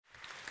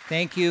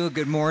Thank you.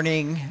 Good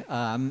morning.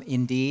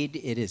 Indeed,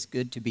 it is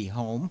good to be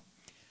home.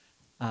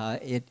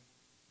 It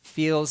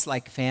feels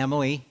like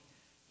family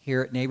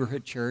here at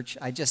Neighborhood Church.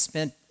 I just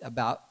spent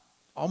about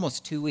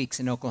almost 2 weeks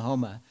in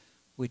Oklahoma,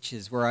 which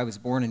is where I was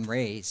born and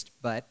raised.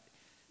 But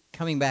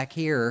coming back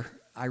here,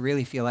 I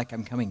really feel like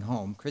I'm coming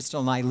home.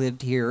 Crystal and I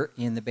lived here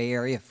in the Bay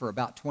Area for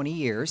about 20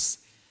 years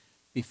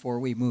before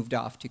we moved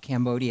off to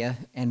Cambodia,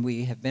 and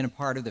we have been a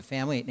part of the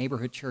family at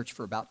Neighborhood Church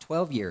for about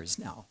 12 years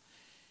now.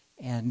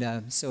 And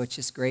so it's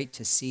just great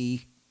to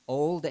see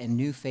old and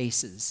new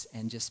faces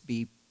and just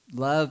be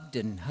loved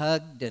and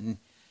hugged and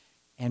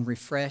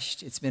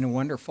refreshed. It's been a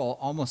wonderful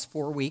almost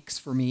 4 weeks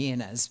for me,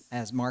 and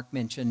as Mark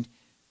mentioned,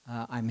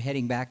 I'm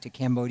heading back to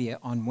Cambodia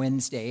on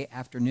Wednesday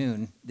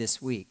afternoon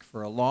this week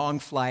for a long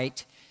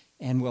flight,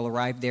 and we'll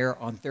arrive there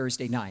on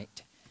Thursday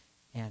night.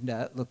 And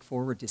look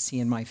forward to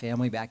seeing my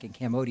family back in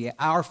Cambodia,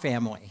 our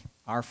family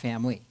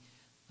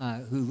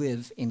who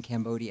live in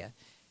Cambodia.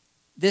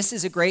 This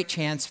is a great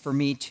chance for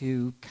me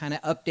to kind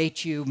of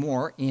update you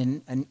more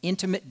in an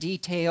intimate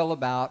detail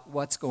about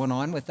what's going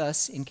on with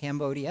us in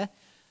Cambodia,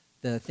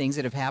 the things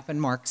that have happened.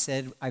 Mark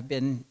said I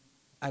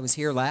was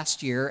here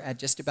last year at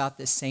just about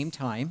this same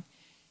time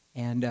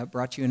and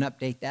brought you an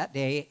update that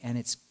day, and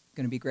it's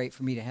going to be great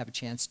for me to have a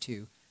chance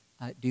to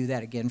do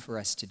that again for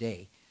us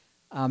today.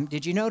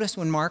 Did you notice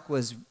when Mark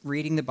was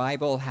reading the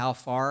Bible how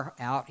far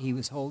out he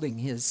was holding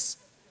his...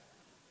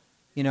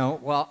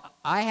 Well,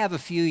 I have a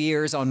few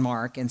years on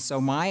Mark, and so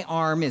my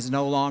arm is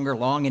no longer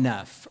long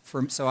enough.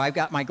 So I've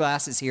got my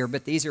glasses here,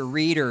 but these are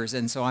readers,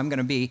 and so I'm going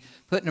to be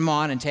putting them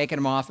on and taking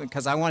them off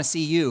because I want to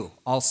see you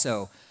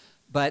also.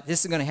 But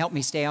this is going to help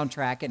me stay on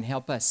track and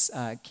help us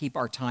keep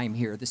our time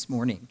here this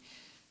morning.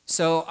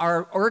 So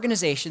our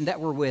organization that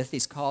we're with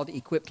is called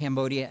Equip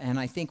Cambodia, and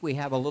I think we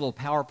have a little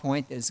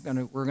PowerPoint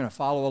that we're going to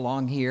follow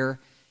along here,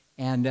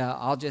 and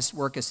I'll just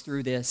work us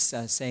through this,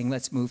 saying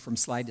let's move from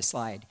slide to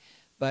slide.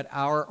 But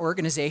our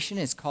organization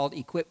is called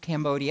Equip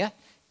Cambodia,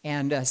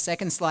 and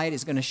second slide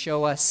is going to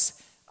show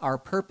us our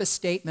purpose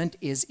statement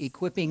is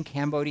equipping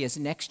Cambodia's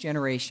next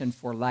generation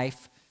for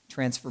life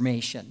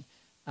transformation.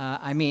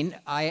 I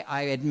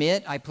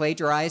admit I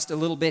plagiarized a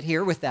little bit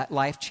here with that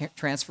life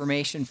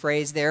transformation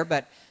phrase there,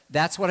 but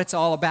that's what it's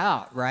all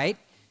about, right?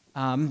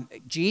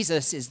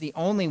 Jesus is the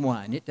only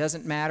one. It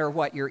doesn't matter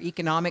what your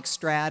economic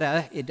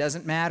strata, it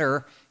doesn't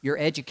matter your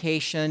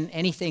education,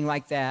 anything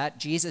like that.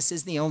 Jesus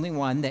is the only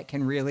one that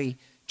can really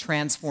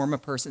transform a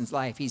person's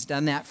life. He's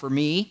done that for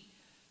me.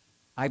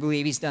 I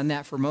believe he's done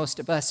that for most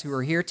of us who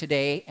are here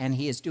today, and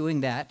he is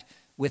doing that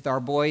with our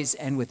boys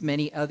and with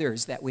many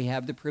others that we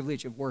have the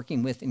privilege of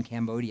working with in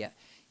Cambodia,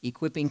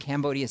 equipping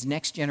Cambodia's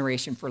next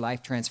generation for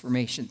life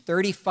transformation.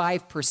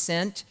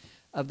 35%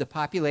 of the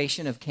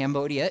population of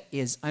Cambodia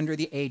is under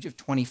the age of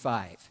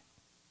 25.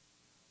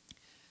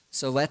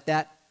 So let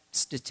that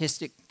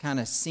statistic kind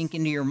of sink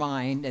into your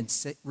mind and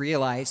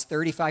realize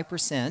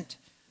 35%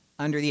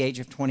 under the age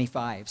of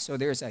 25. So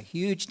there's a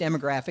huge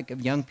demographic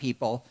of young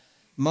people,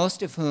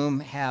 most of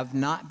whom have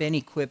not been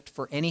equipped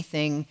for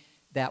anything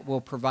that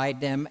will provide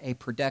them a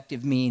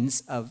productive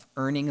means of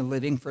earning a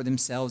living for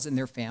themselves and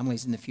their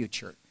families in the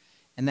future.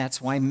 And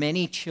that's why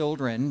many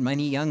children,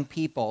 many young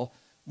people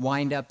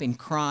wind up in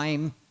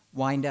crime,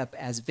 wind up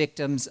as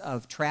victims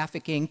of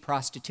trafficking,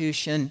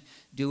 prostitution,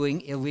 doing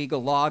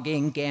illegal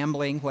logging,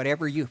 gambling,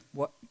 whatever you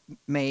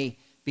may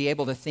be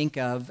able to think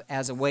of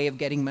as a way of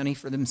getting money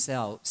for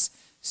themselves.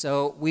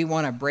 So we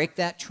want to break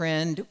that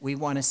trend. We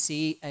want to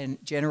see a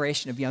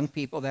generation of young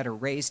people that are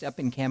raised up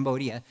in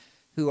Cambodia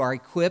who are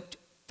equipped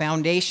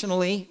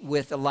foundationally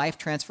with a life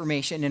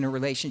transformation in a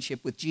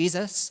relationship with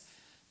Jesus,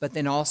 but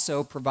then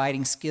also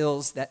providing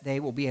skills that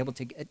they will be able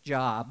to get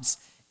jobs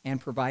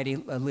and provide a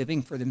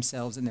living for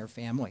themselves and their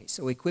families.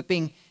 So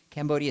equipping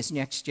Cambodia's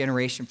next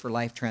generation for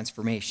life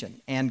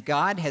transformation. And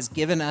God has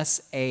given us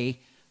a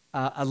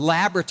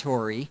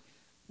laboratory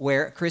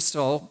where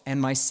Crystal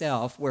and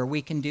myself, where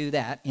we can do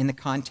that in the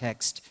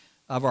context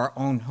of our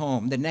own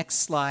home. The next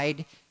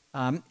slide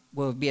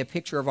will be a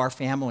picture of our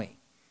family.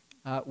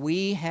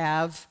 We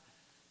have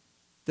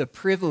the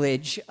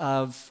privilege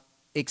of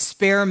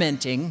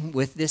experimenting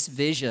with this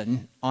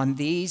vision on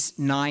these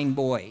 9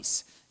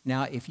 boys.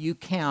 Now, if you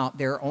count,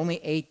 there are only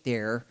 8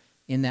 there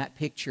in that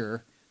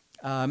picture,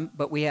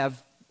 but we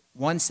have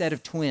one set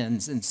of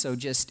twins, and so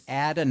just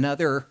add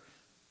another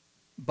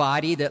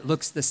body that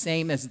looks the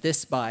same as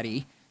this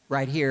body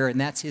right here, and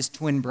that's his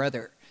twin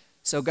brother.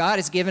 So God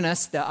has given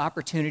us the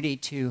opportunity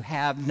to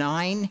have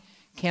 9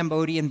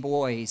 Cambodian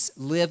boys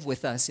live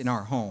with us in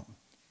our home.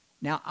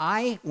 Now,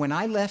 when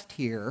I left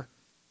here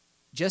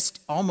just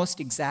almost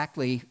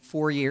exactly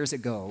 4 years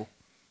ago,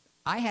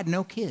 I had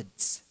no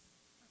kids.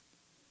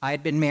 I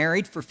had been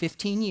married for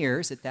 15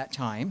 years at that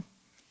time,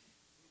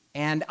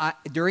 and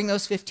during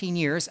those 15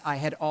 years, I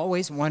had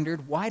always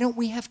wondered, why don't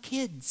we have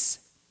kids?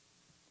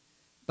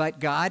 But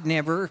God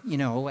never,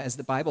 as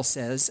the Bible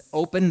says,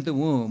 opened the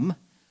womb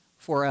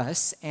for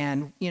us.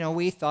 And,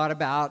 we thought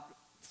about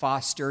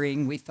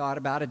fostering. We thought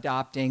about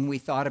adopting. We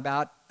thought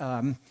about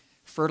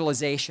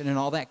fertilization and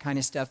all that kind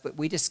of stuff, but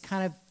we just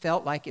kind of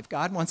felt like if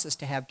God wants us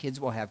to have kids,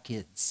 we'll have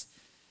kids.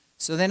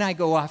 So then I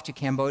go off to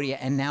Cambodia,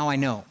 and now I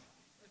know.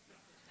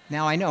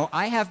 Now I know.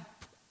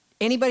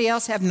 Anybody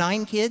else have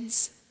 9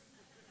 kids?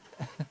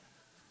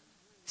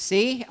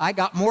 See, I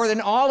got more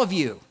than all of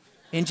you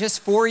in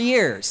just 4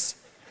 years.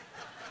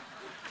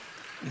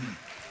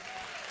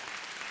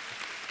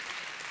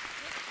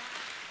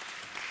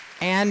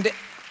 And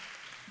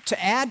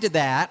to add to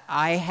that,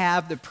 I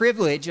have the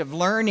privilege of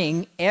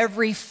learning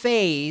every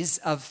phase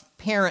of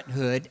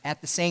parenthood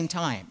at the same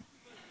time.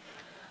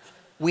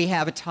 We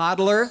have a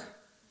toddler,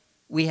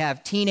 we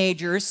have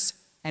teenagers,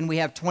 and we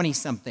have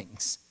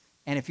 20-somethings.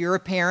 And if you're a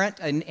parent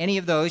in any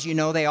of those, you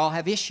know they all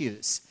have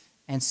issues.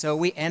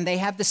 And they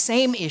have the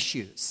same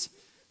issues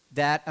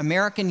that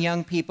American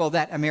young people,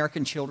 that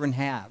American children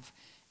have.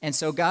 And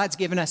so God's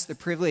given us the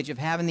privilege of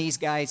having these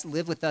guys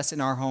live with us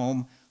in our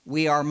home.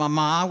 We are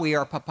mama, we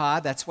are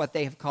papa. That's what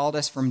they have called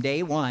us from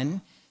day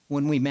one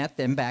when we met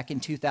them back in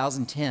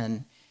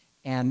 2010.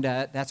 And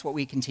that's what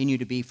we continue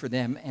to be for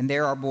them. And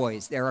they're our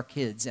boys, they're our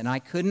kids. And I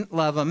couldn't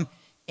love them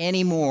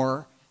any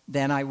more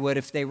than I would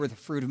if they were the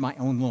fruit of my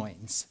own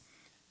loins.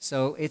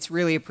 So it's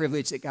really a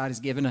privilege that God has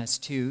given us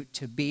to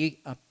be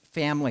a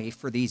family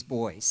for these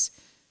boys,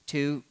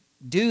 to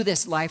do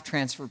this life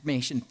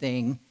transformation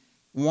thing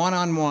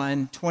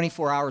one-on-one,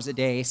 24 hours a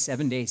day,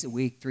 7 days a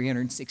week,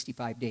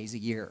 365 days a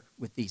year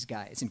with these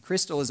guys. And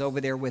Crystal is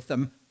over there with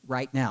them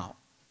right now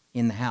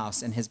in the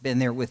house and has been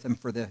there with them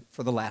for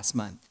the last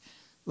month.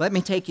 Let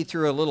me take you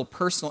through a little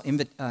personal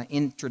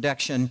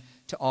introduction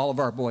to all of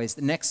our boys.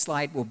 The next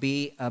slide will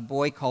be a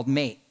boy called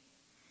Mate.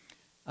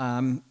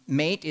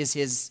 Mate is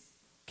his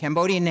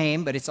Cambodian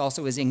name, but it's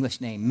also his English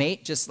name.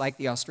 Mate, just like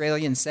the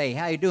Australians say,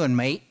 "How you doing,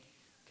 mate?"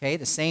 Okay,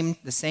 the same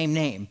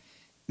name.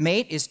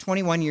 Mate is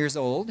 21 years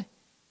old,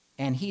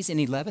 and he's in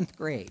 11th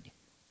grade.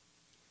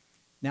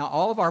 Now,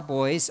 all of our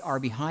boys are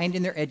behind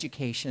in their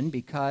education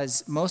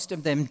because most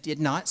of them did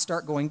not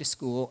start going to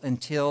school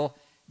until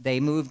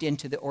they moved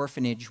into the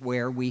orphanage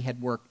where we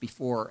had worked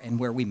before and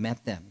where we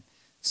met them.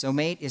 So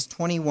Mate is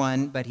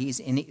 21, but he's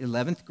in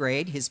 11th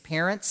grade. His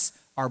parents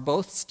are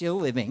both still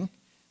living,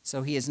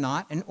 so he is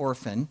not an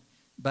orphan,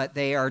 but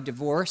they are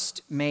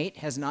divorced. Mate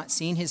has not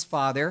seen his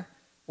father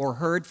or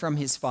heard from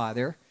his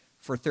father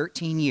for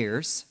 13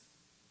 years.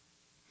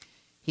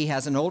 He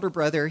has an older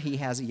brother, he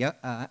has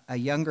a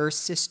younger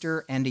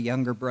sister, and a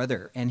younger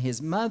brother. And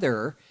his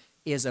mother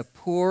is a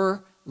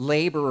poor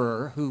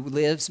laborer who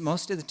lives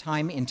most of the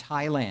time in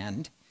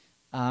Thailand,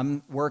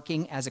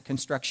 working as a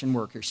construction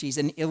worker. She's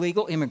an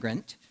illegal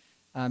immigrant.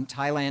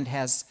 Thailand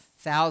has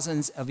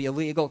thousands of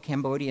illegal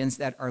Cambodians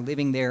that are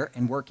living there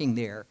and working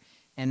there.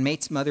 And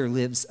Mate's mother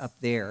lives up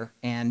there.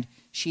 And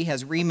she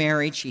has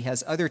remarried, she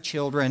has other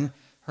children.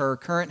 Her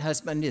current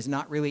husband is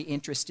not really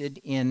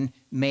interested in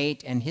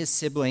Mate and his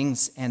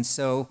siblings, and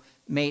so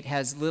Mate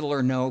has little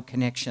or no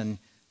connection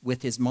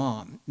with his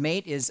mom.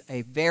 Mate is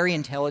a very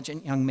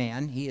intelligent young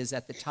man. He is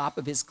at the top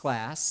of his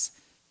class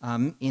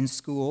in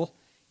school.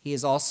 He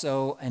is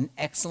also an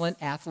excellent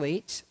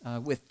athlete.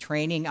 With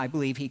training, I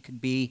believe he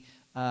could be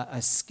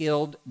a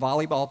skilled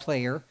volleyball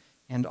player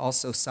and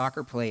also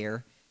soccer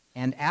player.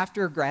 And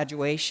after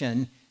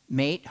graduation,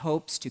 Mate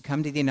hopes to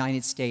come to the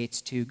United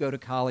States to go to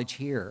college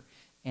here.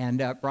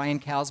 And Brian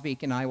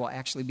Kalsbeek and I will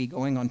actually be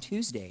going on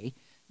Tuesday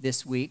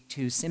this week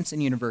to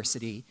Simpson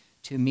University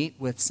to meet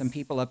with some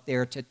people up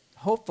there to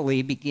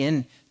hopefully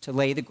begin to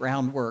lay the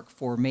groundwork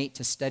for Mate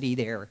to study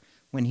there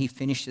when he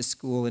finishes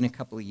school in a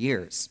couple of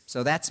years.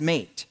 So that's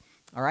Mate.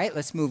 All right,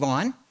 let's move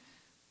on.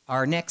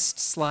 Our next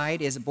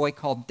slide is a boy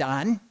called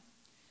Don.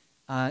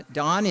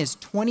 Don is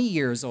 20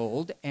 years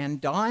old,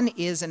 and Don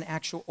is an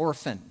actual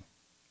orphan.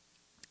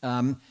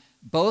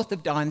 Both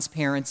of Don's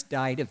parents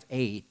died of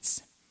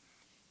AIDS.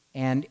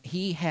 And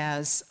he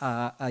has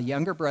a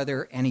younger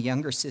brother and a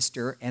younger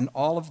sister, and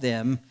all of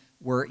them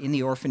were in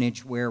the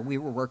orphanage where we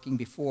were working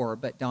before,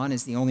 but Don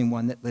is the only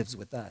one that lives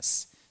with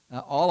us.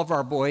 All of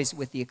our boys,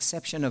 with the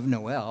exception of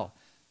Noel,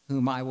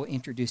 whom I will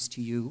introduce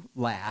to you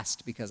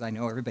last, because I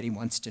know everybody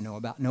wants to know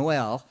about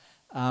Noel,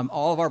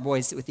 all of our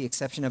boys, with the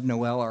exception of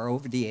Noel, are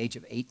over the age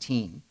of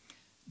 18.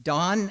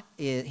 Don,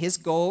 his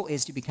goal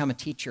is to become a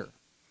teacher,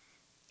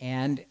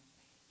 and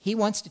he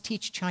wants to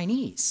teach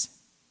Chinese.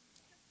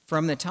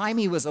 From the time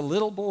he was a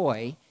little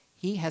boy,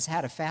 he has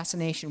had a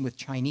fascination with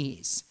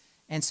Chinese.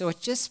 And so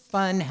it's just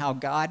fun how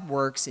God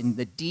works in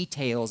the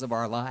details of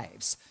our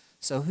lives.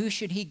 So who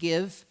should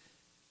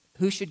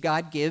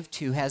God give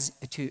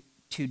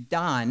to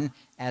Don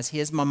as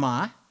his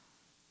mama?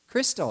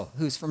 Crystal,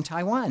 who's from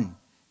Taiwan.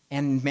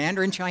 And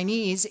Mandarin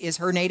Chinese is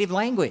her native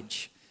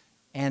language.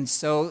 And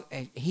so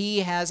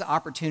he has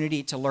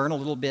opportunity to learn a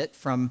little bit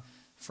from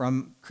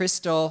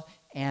Crystal.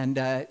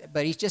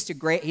 But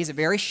he's a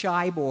very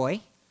shy boy.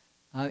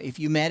 If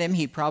you met him,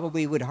 he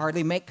probably would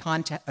hardly make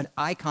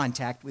eye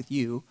contact with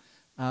you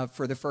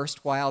for the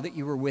first while that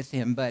you were with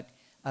him, but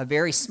a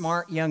very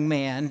smart young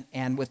man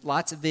and with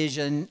lots of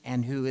vision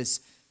and who is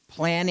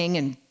planning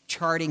and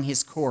charting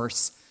his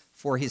course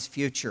for his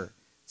future.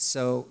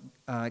 So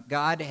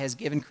God has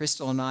given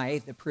Crystal and I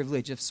the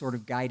privilege of sort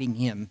of guiding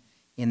him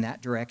in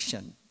that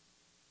direction.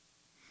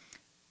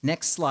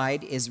 Next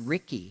slide is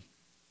Ricky.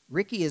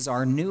 Ricky is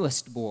our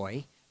newest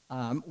boy.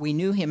 We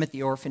knew him at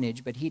the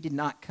orphanage, but he did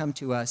not come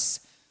to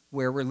us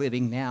where we're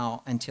living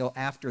now until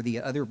after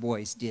the other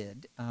boys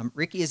did.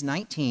 Ricky is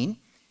 19.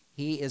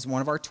 He is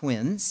one of our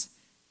twins,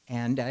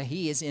 and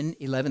he is in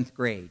 11th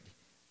grade.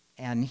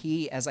 And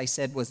he, as I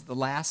said, was the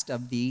last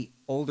of the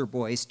older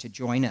boys to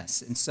join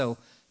us. And so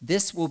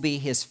this will be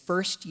his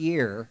first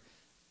year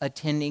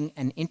attending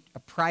a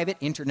private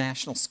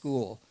international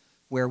school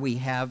where we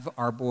have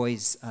our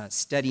boys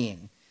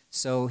studying.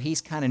 So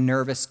he's kind of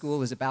nervous.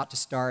 School is about to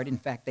start. In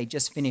fact, they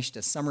just finished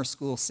a summer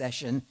school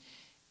session,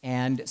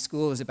 and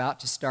school is about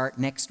to start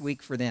next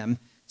week for them.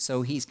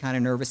 So he's kind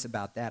of nervous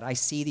about that. I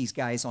see these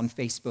guys on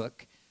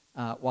Facebook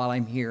while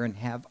I'm here and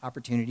have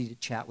opportunity to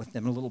chat with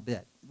them a little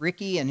bit.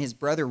 Ricky and his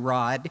brother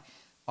Rod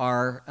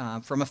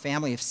are from a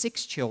family of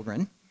 6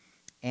 children,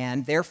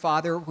 and their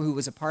father, who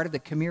was a part of the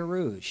Khmer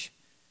Rouge.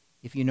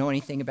 If you know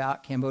anything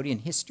about Cambodian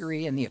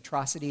history and the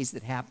atrocities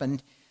that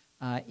happened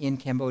in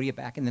Cambodia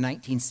back in the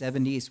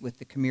 1970s with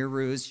the Khmer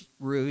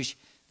Rouge,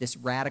 this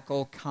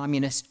radical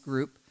communist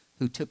group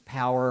who took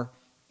power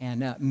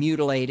and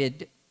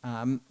mutilated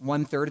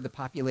 1/3 of the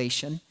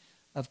population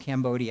of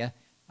Cambodia.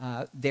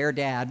 Their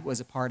dad was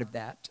a part of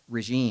that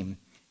regime.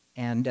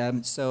 And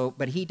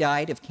but he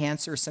died of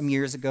cancer some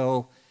years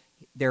ago.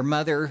 Their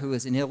mother, who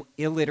is an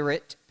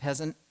illiterate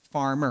peasant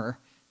farmer,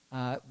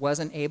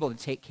 wasn't able to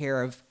take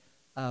care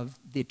of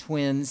the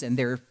twins and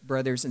their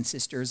brothers and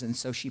sisters, and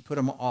so she put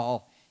them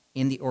all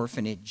in the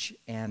orphanage.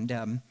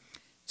 And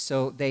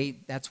so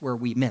that's where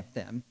we met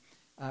them.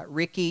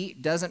 Ricky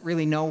doesn't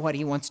really know what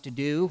he wants to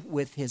do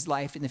with his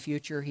life in the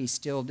future. He's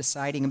still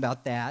deciding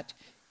about that.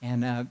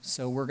 And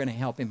so we're going to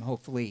help him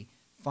hopefully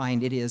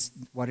find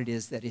what it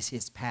is that is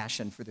his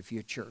passion for the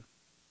future.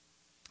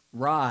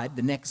 Rod,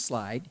 the next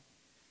slide.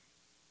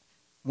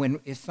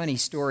 A funny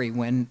story,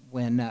 when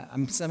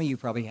some of you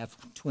probably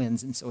have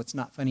twins, and so it's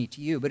not funny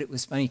to you, but it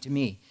was funny to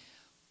me.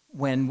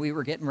 When we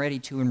were getting ready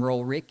to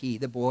enroll Ricky,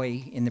 the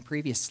boy in the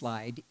previous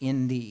slide,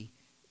 in the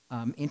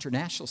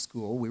international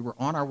school, we were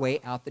on our way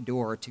out the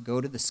door to go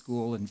to the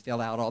school and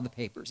fill out all the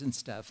papers and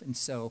stuff. And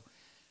so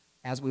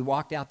as we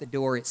walked out the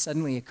door, it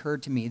suddenly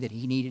occurred to me that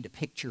he needed a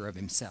picture of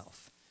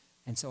himself.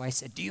 And so I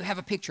said, "Do you have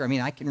a picture?" I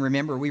mean, I can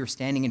remember we were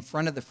standing in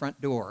front of the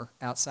front door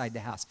outside the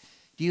house.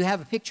 "Do you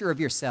have a picture of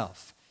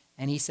yourself?"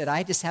 And he said,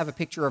 "I just have a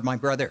picture of my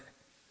brother."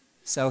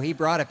 So he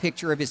brought a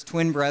picture of his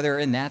twin brother,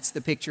 and that's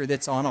the picture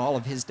that's on all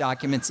of his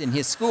documents in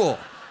his school.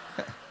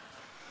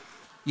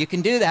 You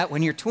can do that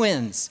when you're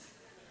twins.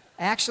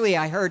 Actually,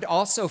 I heard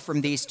also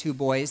from these 2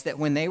 boys that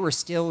when they were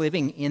still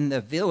living in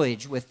the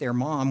village with their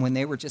mom, when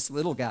they were just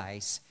little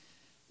guys,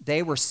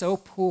 they were so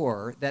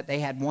poor that they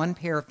had 1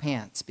 pair of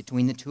pants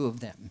between the 2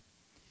 of them.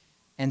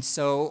 And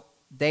so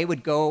they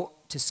would go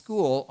to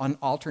school on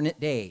alternate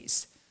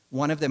days.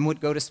 One of them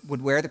would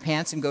wear the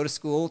pants and go to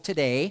school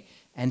today,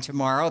 and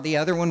tomorrow the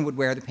other one would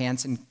wear the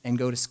pants and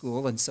go to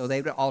school, and so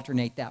they would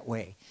alternate that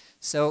way.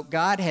 So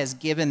God has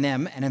given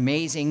them an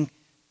amazing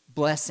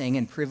blessing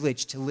and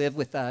privilege to live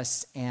with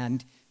us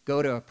and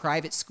go to a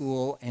private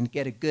school and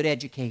get a good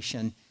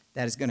education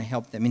that is going to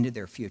help them into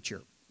their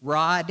future.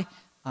 Rod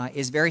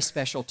is very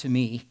special to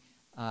me.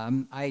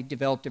 I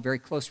developed a very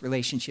close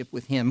relationship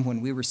with him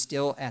when we were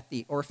still at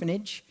the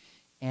orphanage,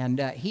 and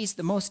he's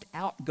the most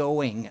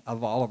outgoing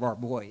of all of our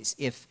boys.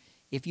 If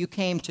you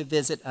came to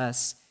visit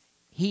us,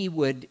 he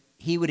would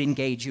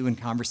engage you in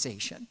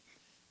conversation.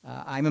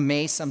 I'm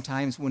amazed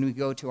sometimes when we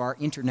go to our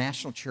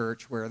international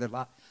church, where there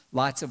are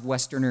lots of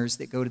Westerners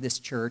that go to this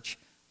church.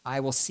 I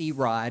will see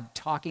Rod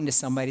talking to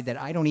somebody that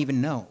I don't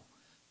even know.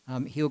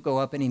 He'll go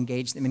up and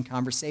engage them in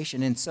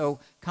conversation, and so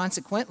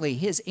consequently,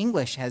 his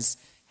English has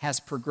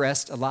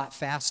progressed a lot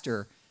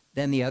faster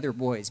than the other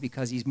boys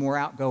because he's more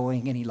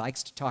outgoing and he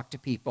likes to talk to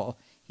people.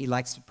 He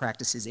likes to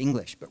practice his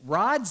English. But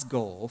Rod's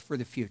goal for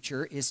the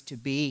future is to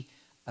be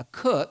a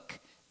cook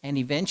and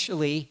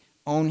eventually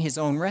own his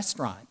own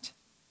restaurant.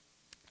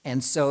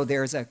 And so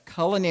there's a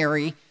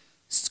culinary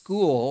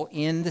school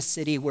in the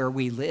city where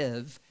we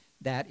live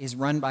that is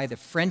run by the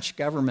French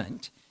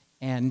government.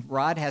 And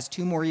Rod has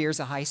 2 more years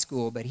of high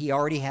school, but he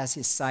already has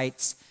his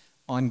sights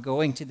on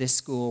going to this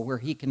school where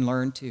he can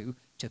learn to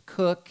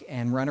cook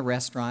and run a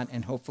restaurant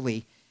and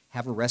hopefully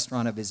have a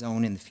restaurant of his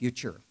own in the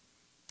future.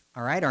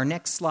 All right, our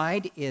next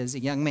slide is a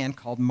young man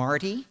called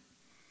Marty.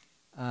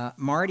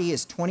 Marty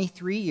is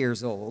 23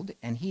 years old,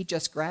 and he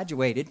just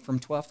graduated from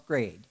 12th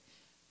grade.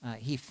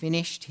 He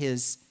finished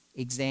his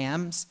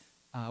exams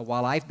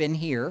while I've been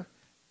here,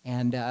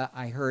 and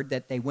I heard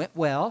that they went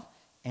well,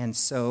 and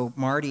so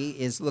Marty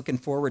is looking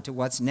forward to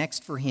what's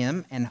next for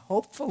him, and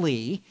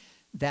hopefully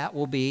that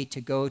will be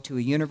to go to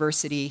a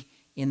university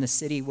in the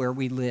city where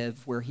we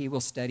live, where he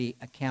will study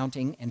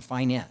accounting and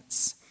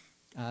finance.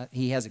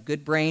 He has a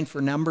good brain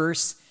for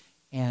numbers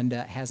and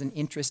has an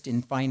interest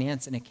in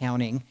finance and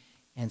accounting,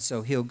 and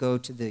so he'll go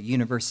to the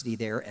university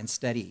there and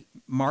study.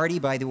 Marty,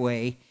 by the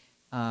way,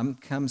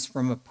 comes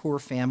from a poor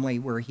family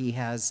where he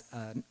has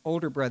an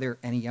older brother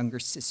and a younger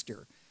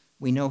sister.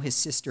 We know his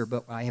sister,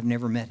 but I have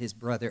never met his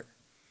brother.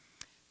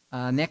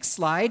 Next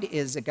slide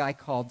is a guy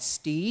called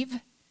Steve,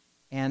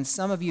 and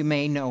some of you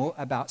may know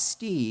about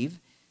Steve.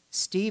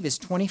 Steve is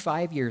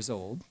 25 years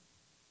old.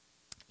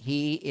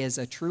 He is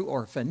a true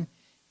orphan.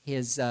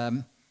 His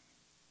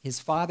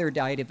father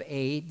died of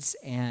AIDS,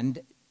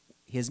 and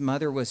his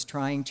mother was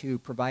trying to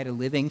provide a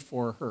living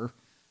for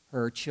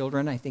her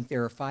children. I think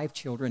there are 5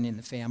 children in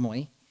the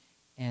family,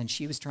 and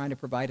she was trying to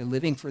provide a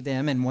living for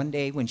them. And one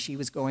day when she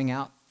was going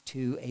out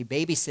to a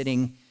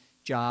babysitting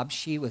job,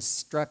 she was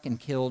struck and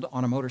killed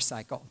on a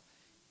motorcycle.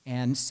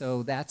 And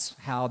so that's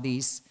how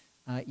these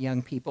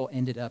young people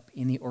ended up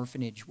in the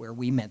orphanage where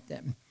we met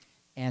them.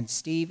 And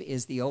Steve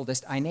is the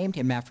oldest. I named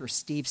him after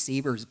Steve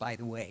Severs, by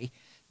the way,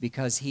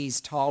 because he's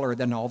taller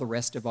than all the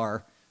rest of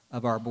our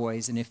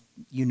boys. And if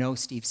you know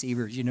Steve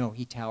Severs, you know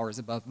he towers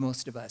above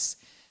most of us.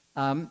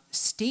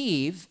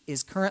 Steve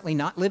is currently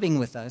not living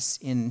with us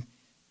in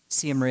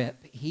Siem Reap.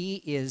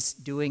 He is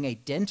doing a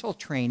dental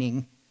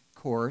training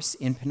course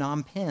in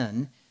Phnom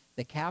Penh,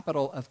 the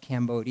capital of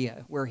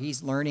Cambodia, where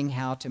he's learning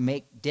how to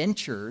make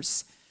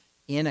dentures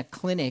in a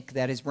clinic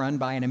that is run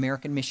by an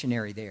American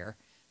missionary there.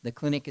 The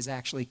clinic is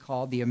actually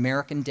called the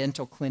American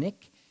Dental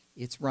Clinic.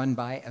 It's run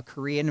by a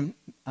Korean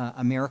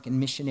American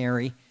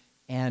missionary,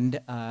 and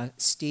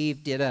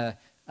Steve did a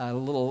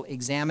little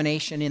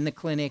examination in the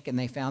clinic, and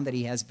they found that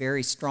he has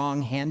very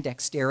strong hand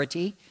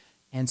dexterity,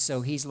 and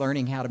so he's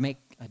learning how to make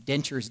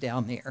dentures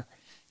down there.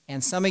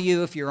 And some of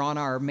you, if you're on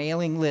our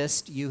mailing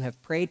list, you have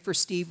prayed for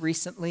Steve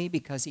recently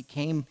because he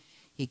came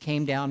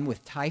down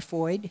with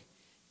typhoid,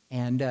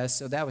 and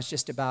so that was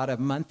just about a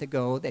month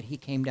ago that he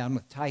came down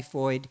with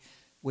typhoid,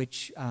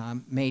 which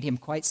made him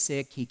quite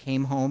sick. He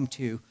came home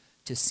to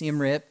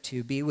Siem Reap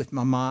to be with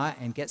Mama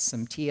and get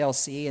some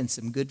TLC and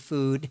some good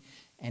food,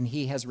 and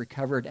he has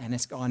recovered and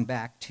has gone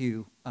back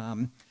to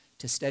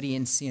study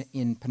in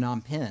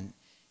Phnom Penh.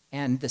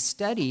 And the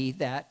study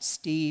that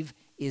Steve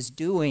is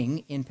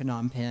doing in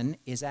Phnom Penh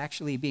is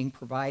actually being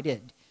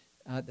provided,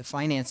 the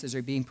finances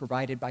are being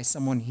provided by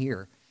someone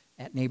here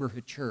at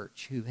Neighborhood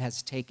Church who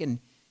has taken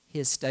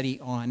his study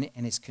on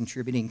and is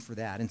contributing for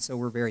that, and so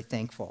we're very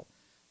thankful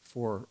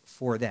for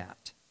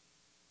that.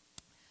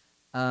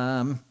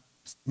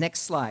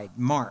 Next slide,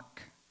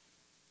 Mark,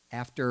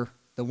 after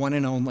the one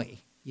and only.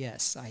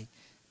 Yes, I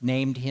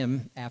named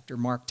him after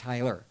Mark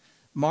Tyler.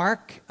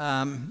 Mark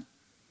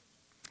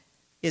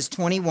is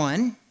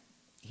 21.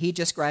 He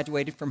just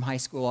graduated from high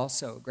school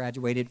also,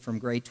 graduated from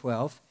grade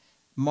 12.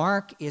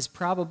 Mark is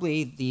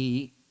probably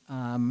the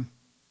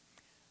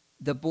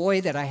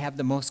boy that I have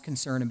the most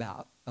concern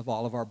about of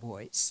all of our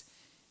boys,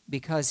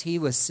 because he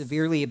was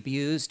severely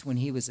abused when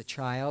he was a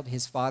child.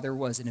 His father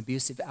was an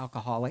abusive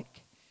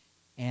alcoholic,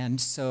 and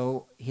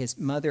so his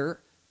mother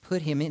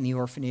put him in the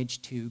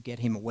orphanage to get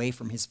him away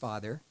from his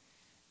father.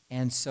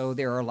 And so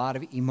there are a lot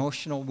of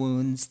emotional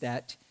wounds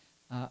that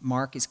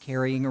Mark is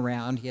carrying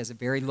around. He has a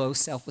very low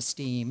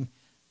self-esteem.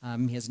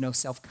 He has no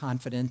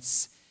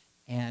self-confidence,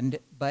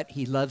 but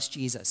he loves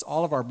Jesus.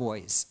 All of our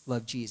boys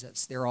love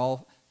Jesus. They're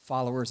all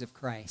followers of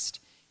Christ.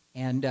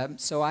 And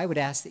so I would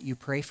ask that you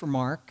pray for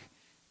Mark,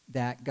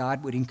 that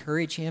God would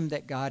encourage him,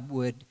 that God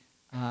would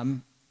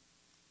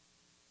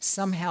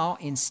somehow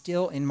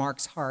instill in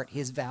Mark's heart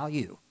his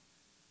value,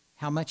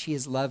 how much he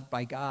is loved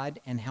by God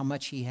and how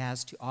much he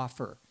has to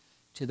offer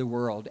to the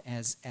world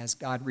as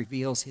God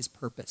reveals his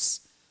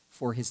purpose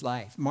for his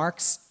life.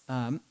 Mark's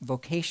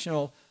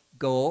vocational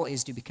goal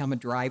is to become a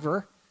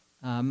driver.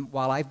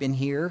 While I've been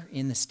here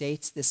in the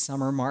States this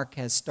summer, Mark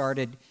has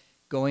started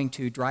going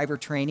to driver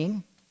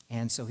training,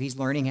 and so he's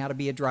learning how to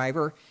be a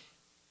driver.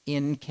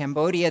 In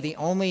Cambodia, the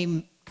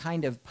only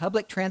kind of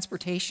public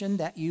transportation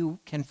that you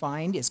can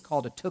find is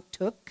called a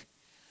tuk-tuk,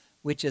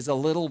 which is a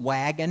little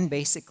wagon,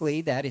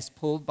 basically, that is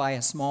pulled by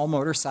a small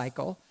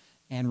motorcycle.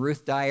 And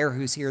Ruth Dyer,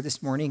 who's here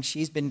this morning,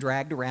 she's been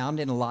dragged around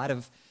in a lot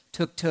of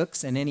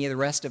tuk-tuks, and any of the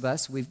rest of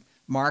us.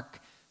 Mark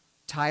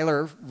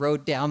Tyler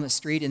rode down the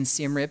street in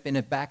Siem Reap in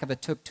the back of a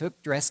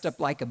tuk-tuk, dressed up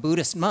like a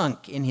Buddhist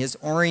monk in his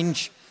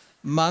orange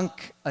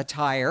monk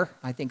attire.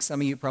 I think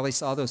some of you probably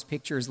saw those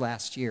pictures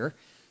last year.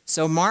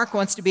 So Mark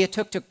wants to be a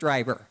tuk-tuk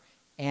driver,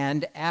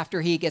 and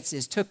after he gets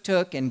his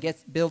tuk-tuk and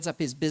builds up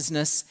his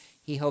business,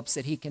 he hopes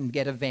that he can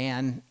get a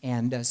van.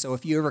 And so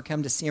if you ever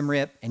come to Siem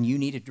Reap and you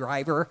need a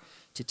driver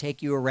to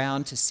take you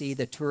around to see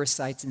the tourist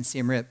sites in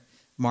Siem Reap,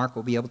 Mark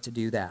will be able to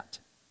do that.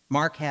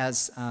 Mark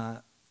has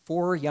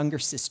 4 younger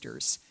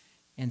sisters,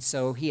 and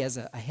so he has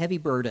a heavy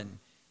burden.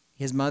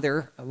 His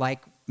mother,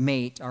 like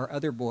Mate, our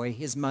other boy,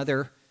 his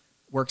mother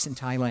works in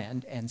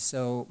Thailand, and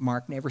so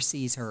Mark never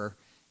sees her,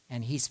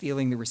 and he's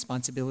feeling the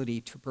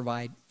responsibility to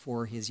provide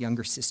for his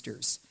younger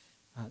sisters.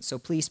 So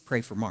please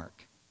pray for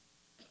Mark.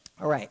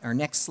 All right, our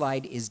next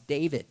slide is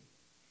David.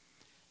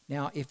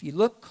 Now, if you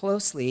look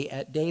closely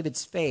at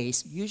David's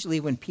face,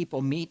 usually when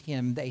people meet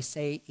him, they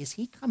say, is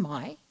he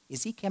Khmer?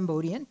 Is he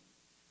Cambodian?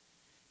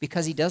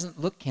 Because he doesn't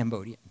look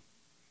Cambodian.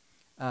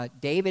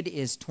 David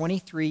is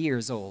 23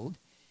 years old,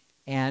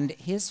 and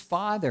his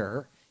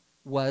father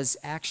was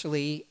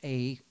actually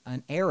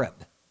an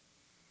Arab.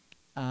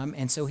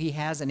 And so he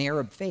has an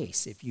Arab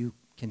face, if you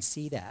can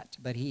see that.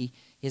 But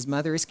his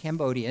mother is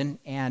Cambodian,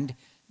 and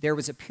there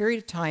was a period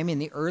of time in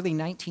the early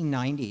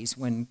 1990s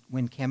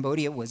when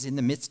Cambodia was in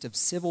the midst of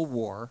civil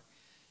war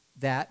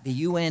that the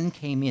UN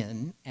came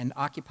in and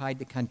occupied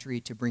the country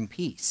to bring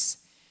peace.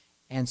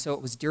 And so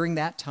it was during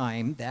that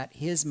time that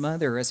his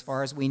mother, as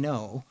far as we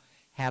know,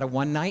 had a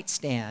one-night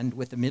stand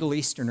with a Middle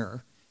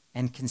Easterner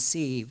and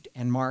conceived,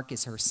 and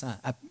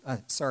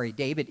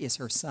David is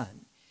her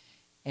son.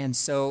 And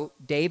so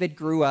David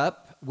grew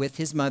up with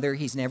his mother.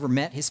 He's never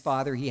met his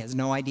father. He has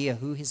no idea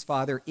who his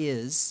father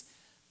is.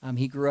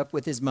 He grew up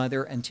with his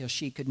mother until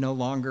she could no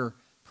longer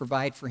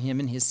provide for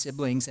him and his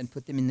siblings and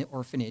put them in the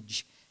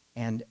orphanage,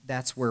 and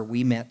that's where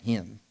we met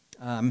him.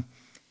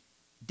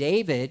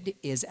 David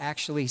is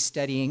actually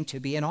studying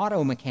to be an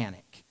auto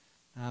mechanic.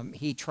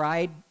 He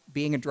tried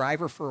being a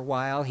driver for a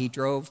while. He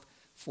drove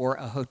for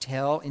a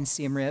hotel in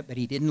Siem Reap, but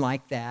he didn't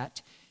like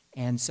that.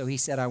 And so he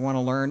said, I want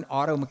to learn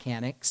auto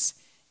mechanics.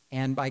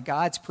 And by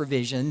God's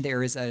provision,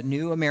 there is a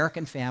new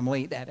American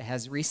family that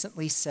has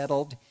recently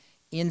settled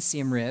in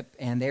Siem Reap,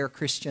 and they're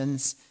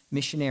Christians,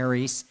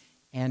 missionaries.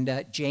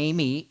 And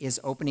Jamie is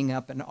opening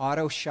up an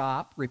auto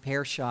shop,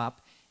 repair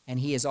shop, and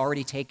he has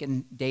already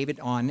taken David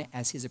on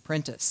as his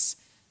apprentice.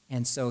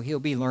 And so he'll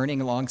be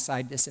learning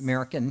alongside this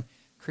American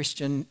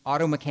Christian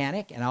auto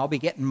mechanic, and I'll be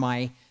getting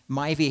my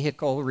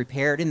vehicle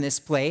repaired in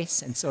this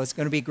place, and so it's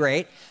going to be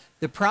great.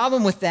 The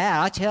problem with that,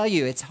 I'll tell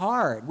you, it's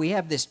hard. We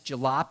have this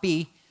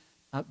jalopy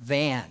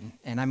van,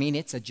 and I mean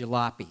it's a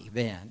jalopy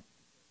van.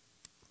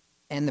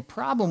 And the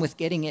problem with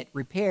getting it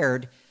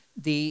repaired,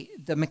 the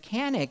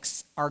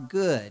mechanics are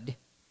good,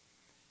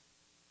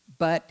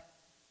 but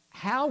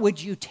how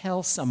would you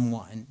tell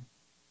someone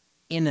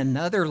in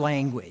another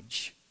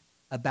language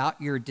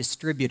about your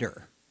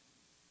distributor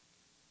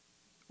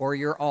or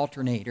your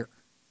alternator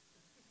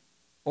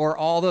or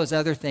all those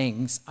other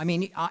things? I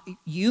mean,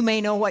 you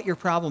may know what your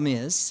problem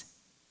is,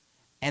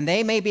 and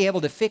they may be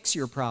able to fix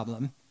your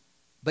problem,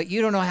 but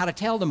you don't know how to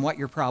tell them what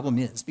your problem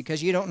is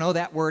because you don't know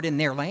that word in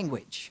their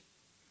language.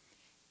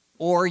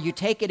 Or you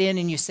take it in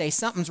and you say,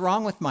 something's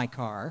wrong with my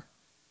car.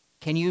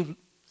 Can you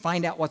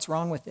find out what's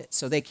wrong with it?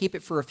 So they keep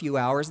it for a few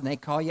hours, and they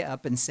call you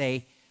up and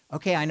say,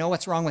 okay, I know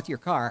what's wrong with your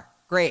car.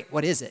 Great,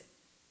 what is it?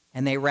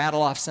 And they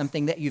rattle off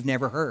something that you've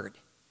never heard.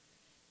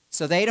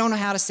 So they don't know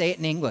how to say it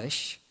in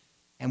English,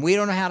 and we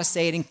don't know how to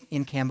say it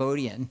in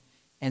Cambodian.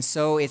 And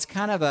so it's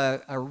kind of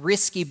a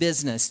risky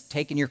business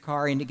taking your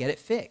car in to get it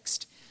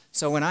fixed.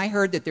 So when I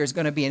heard that there's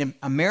going to be an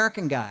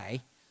American guy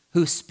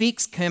who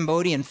speaks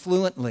Cambodian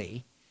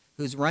fluently,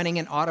 who's running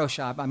an auto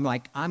shop, I'm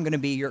like, I'm going to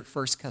be your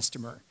first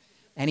customer.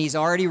 And he's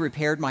already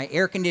repaired my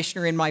air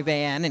conditioner in my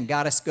van and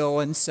got us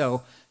going.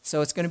 So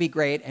it's going to be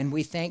great. And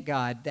we thank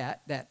God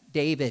that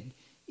David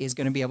is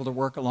going to be able to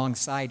work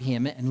alongside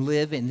him and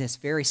live in this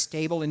very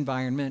stable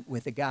environment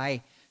with a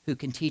guy who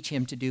can teach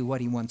him to do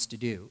what he wants to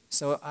do.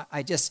 So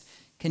I just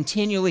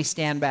continually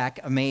stand back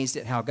amazed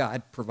at how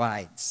God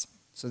provides.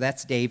 So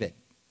that's David.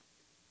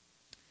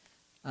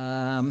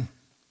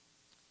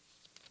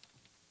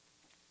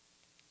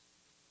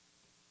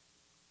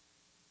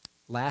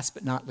 Last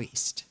but not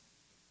least,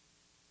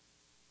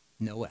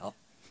 Noel.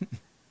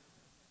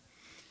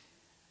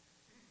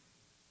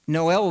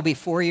 Noel will be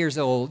 4 years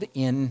old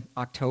in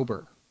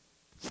October.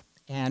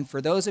 And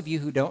for those of you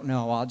who don't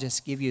know, I'll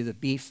just give you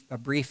a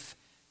brief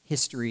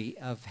history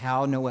of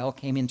how Noel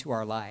came into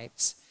our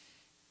lives.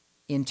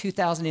 In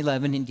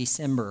 2011, in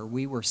December,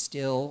 we were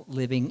still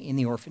living in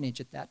the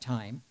orphanage at that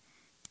time.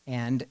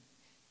 And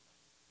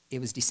it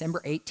was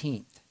December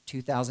 18th,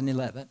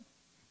 2011,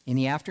 in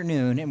the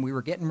afternoon, and we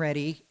were getting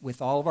ready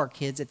with all of our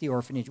kids at the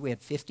orphanage. We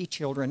had 50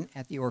 children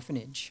at the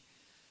orphanage.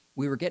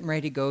 We were getting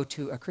ready to go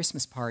to a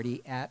Christmas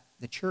party at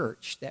the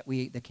church,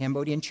 the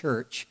Cambodian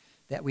church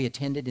that we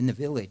attended in the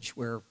village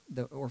where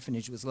the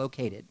orphanage was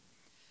located.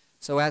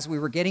 So as we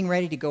were getting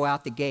ready to go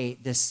out the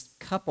gate, this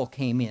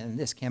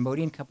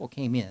Cambodian couple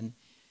came in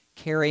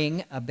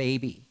carrying a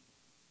baby.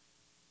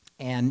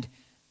 And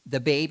the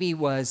baby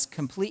was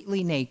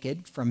completely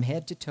naked from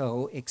head to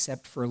toe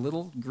except for a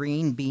little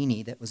green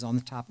beanie that was on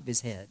the top of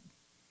his head.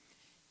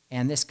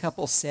 And this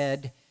couple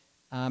said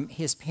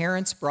his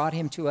parents brought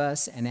him to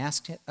us and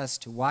asked us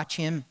to watch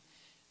him,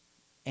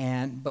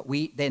 and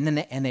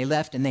they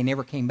left and they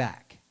never came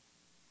back.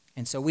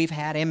 And so we've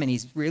had him, and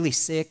he's really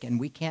sick, and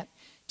we can't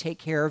take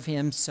care of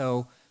him,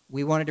 so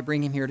we wanted to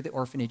bring him here to the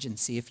orphanage and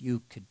see if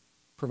you could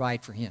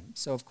provide for him.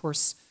 So, of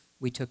course,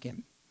 we took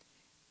him.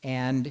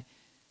 And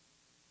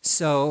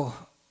so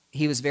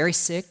he was very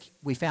sick.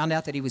 We found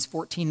out that he was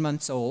 14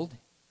 months old.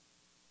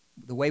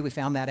 The way we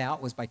found that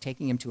out was by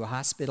taking him to a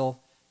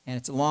hospital. And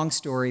it's a long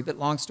story, but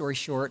long story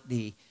short,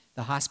 the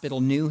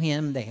hospital knew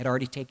him. They had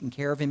already taken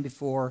care of him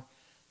before.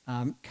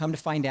 Come to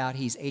find out,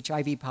 he's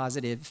HIV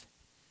positive.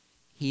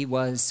 He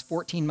was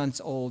 14 months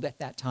old at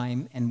that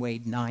time and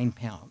weighed 9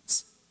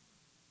 pounds.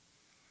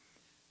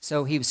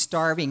 So he was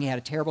starving. He had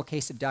a terrible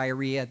case of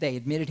diarrhea. They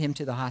admitted him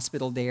to the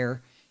hospital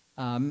there.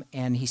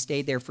 And he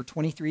stayed there for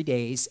 23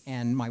 days,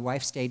 and my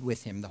wife stayed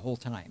with him the whole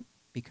time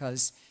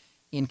because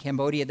in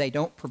Cambodia, they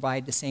don't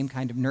provide the same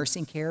kind of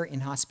nursing care in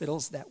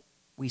hospitals that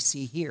we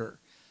see here.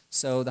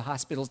 So the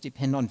hospitals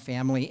depend on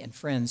family and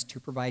friends to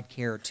provide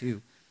care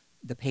to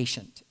the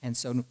patient. And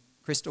so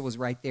Crystal was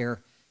right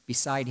there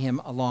beside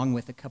him, along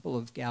with a couple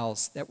of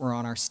gals that were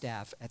on our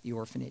staff at the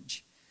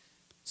orphanage.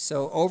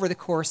 So over the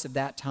course of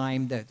that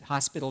time, the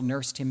hospital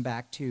nursed him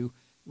back to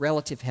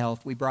relative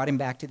health. We brought him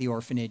back to the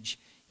orphanage.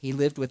 He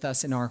lived with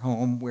us in our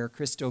home, where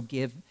Crystal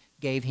gave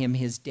him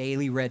his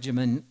daily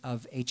regimen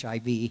of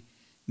HIV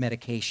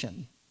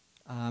medication.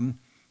 And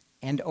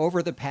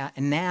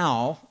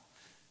now,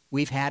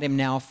 we've had him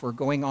now for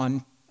going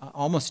on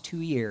almost 2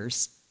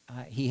 years.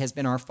 He has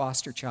been our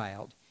foster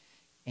child,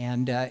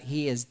 and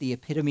he is the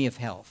epitome of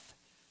health.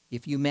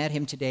 If you met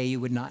him today, you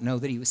would not know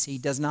that he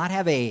does not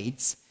have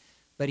AIDS,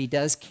 but he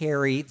does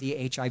carry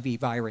the HIV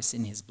virus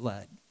in his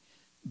blood.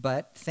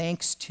 But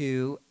thanks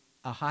to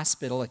a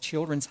hospital, a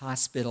children's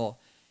hospital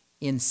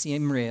in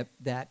Siem Reap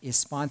that is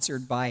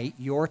sponsored by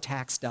your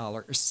tax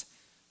dollars,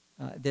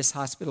 this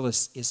hospital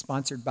is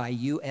sponsored by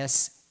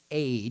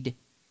USAID.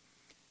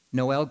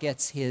 Noel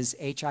gets his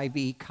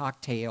HIV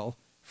cocktail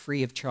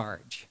free of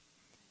charge.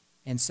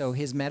 And so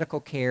his medical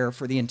care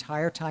for the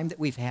entire time that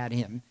we've had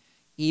him,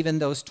 even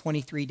those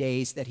 23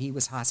 days that he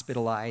was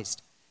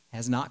hospitalized,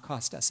 has not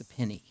cost us a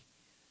penny.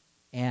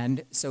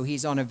 And so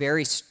he's on a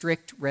very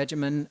strict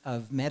regimen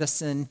of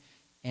medicine,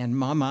 and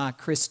Mama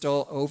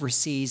Crystal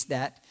oversees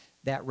that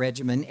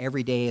regimen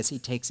every day as he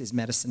takes his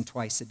medicine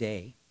twice a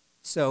day.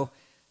 So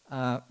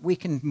we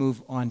can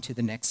move on to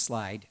the next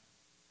slide.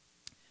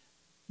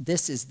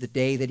 This is the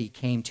day that he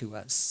came to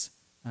us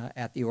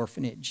at the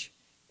orphanage.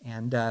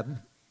 And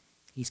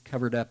he's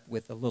covered up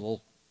with a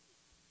little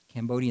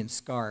Cambodian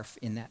scarf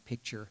in that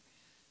picture.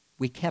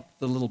 We kept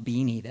the little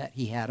beanie that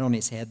he had on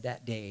his head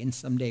that day, and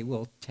someday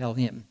we'll tell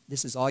him,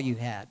 this is all you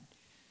had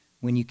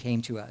when you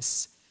came to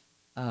us.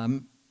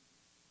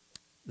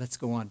 Let's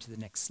go on to the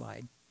next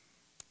slide.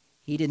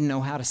 He didn't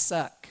know how to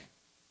suck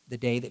the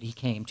day that he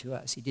came to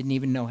us. He didn't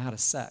even know how to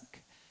suck.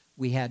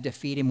 We had to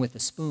feed him with a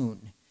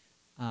spoon.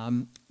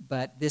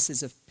 But this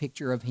is a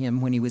picture of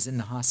him when he was in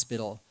the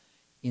hospital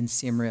in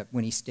Siem Reap,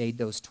 when he stayed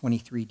those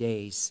 23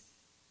 days.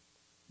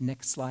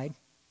 Next slide.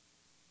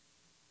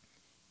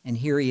 And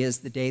here he is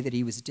the day that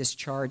he was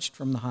discharged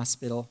from the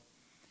hospital.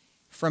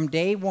 From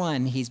day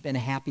one, he's been a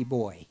happy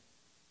boy.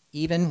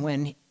 Even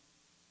when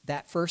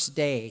that first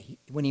day,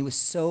 when he was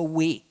so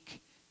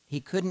weak, he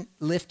couldn't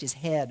lift his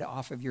head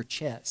off of your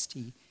chest.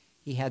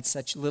 He had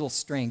such little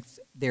strength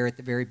there at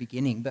the very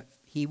beginning, but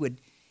he would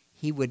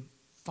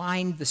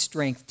find the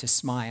strength to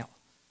smile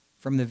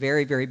from the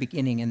very, very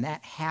beginning, and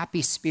that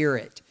happy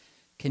spirit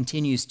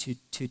continues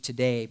to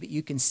today. But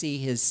you can see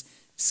his,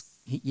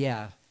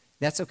 yeah,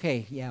 that's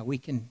okay. Yeah, we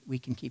can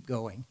keep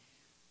going.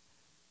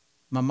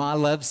 Mama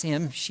loves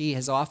him. She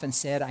has often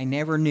said, I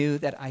never knew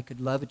that I could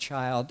love a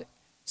child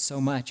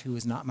so much who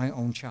was not my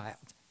own child.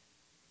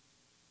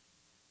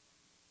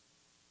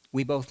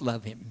 We both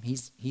love him.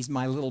 He's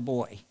my little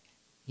boy.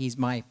 He's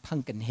my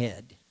pumpkin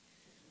head.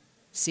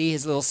 See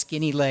his little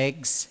skinny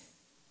legs?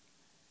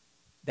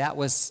 That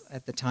was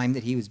at the time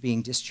that he was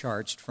being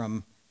discharged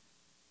from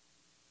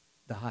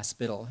the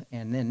hospital.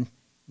 And then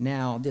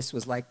now, this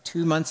was like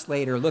 2 months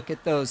later. Look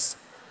at those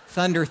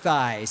thunder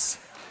thighs.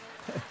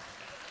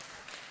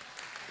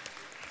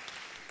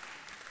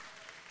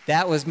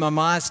 That was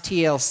Mama's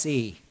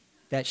TLC,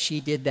 that she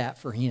did that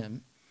for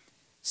him.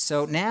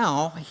 So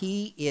now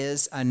he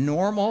is a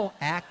normal,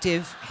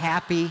 active,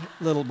 happy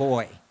little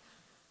boy.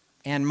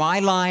 And my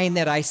line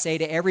that I say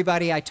to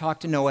everybody I talk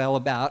to Noel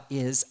about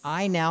is,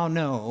 I now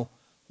know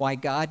why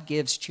God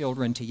gives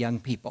children to young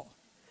people.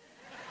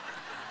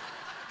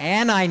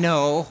 And I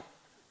know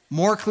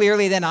more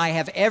clearly than I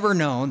have ever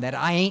known that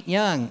I ain't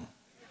young.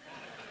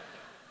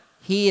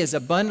 He is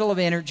a bundle of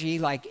energy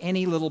like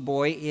any little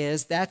boy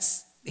is.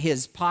 That's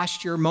his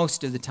posture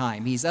most of the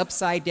time. He's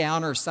upside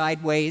down or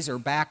sideways or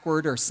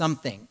backward or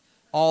something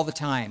all the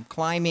time,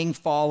 climbing,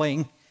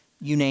 falling,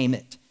 you name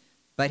it.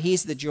 But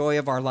he's the joy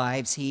of our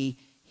lives. He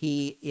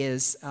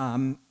is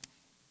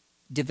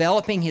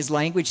developing his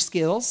language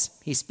skills.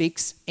 He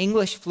speaks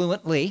English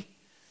fluently.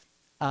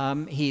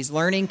 He's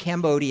learning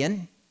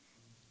Cambodian.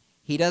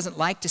 He doesn't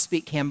like to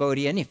speak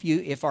Cambodian.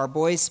 If our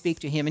boys speak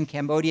to him in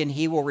Cambodian,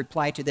 he will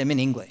reply to them in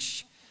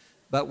English.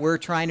 But we're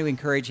trying to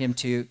encourage him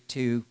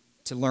to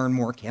learn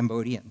more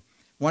Cambodian.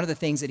 One of the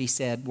things that he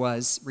said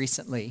was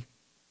recently,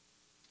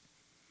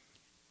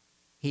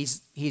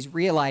 he's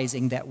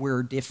realizing that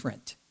we're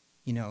different.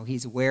 You know,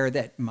 he's aware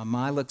that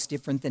Mama looks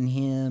different than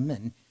him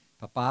and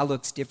Papa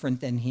looks different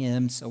than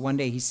him. So one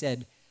day he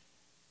said,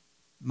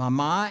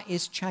 Mama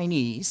is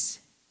Chinese.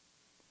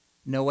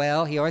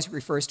 Noel, he always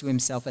refers to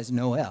himself as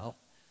Noel.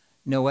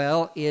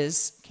 Noel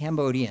is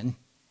Cambodian,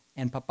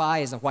 and Papa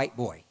is a white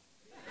boy.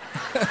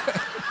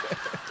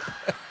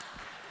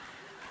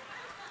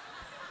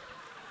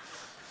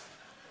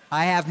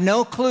 I have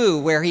no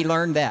clue where he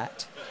learned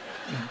that.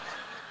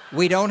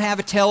 We don't have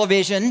a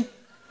television.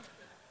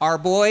 Our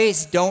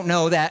boys don't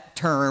know that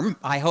term,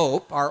 I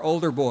hope, our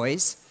older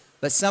boys,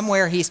 but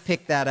somewhere he's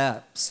picked that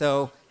up.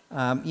 So,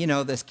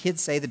 the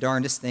kids say the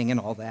darndest thing and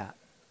all that.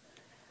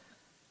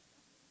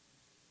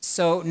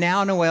 So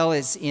now Noel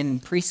is in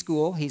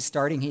preschool. He's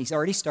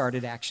already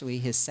started, actually,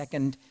 his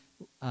second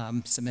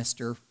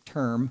semester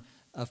term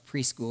of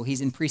preschool. He's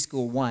in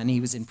preschool 1.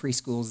 He was in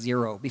preschool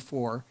 0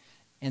 before.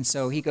 And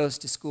so he goes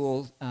to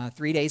school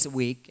 3 days a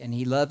week, and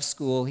he loves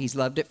school. He's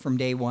loved it from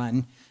day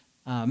one.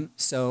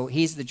 So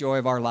he's the joy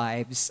of our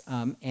lives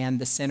and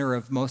the center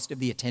of most of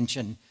the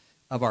attention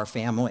of our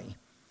family.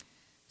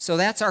 So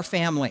that's our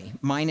family,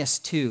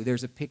 -2.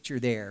 There's a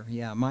picture there.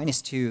 Yeah,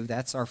 -2,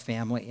 that's our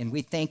family. And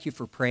we thank you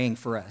for praying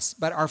for us.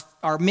 But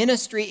our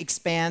ministry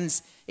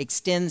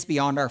extends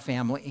beyond our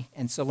family.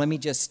 And so let me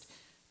just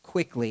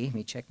quickly, let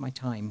me check my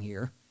time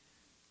here.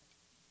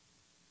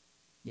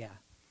 Yeah,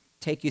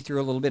 take you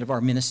through a little bit of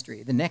our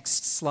ministry. The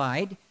next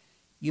slide,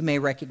 you may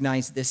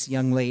recognize this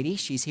young lady.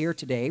 She's here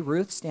today.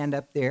 Ruth, stand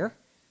up there.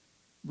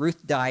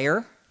 Ruth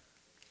Dyer.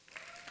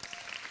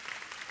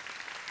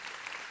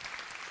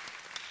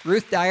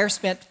 Ruth Dyer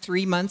spent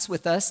 3 months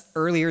with us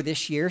earlier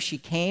this year. She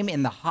came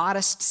in the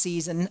hottest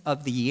season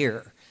of the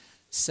year.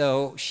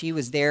 So she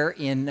was there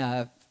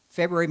in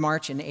February,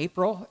 March, and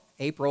April.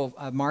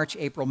 March,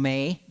 April,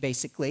 May,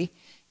 basically.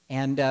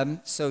 And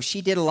so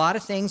she did a lot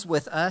of things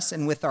with us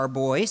and with our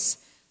boys.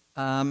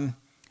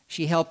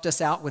 She helped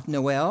us out with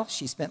Noel.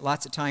 She spent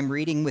lots of time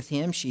reading with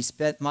him. She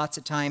spent lots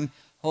of time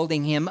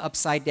holding him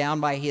upside down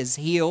by his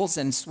heels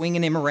and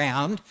swinging him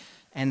around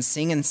and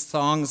singing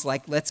songs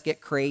like Let's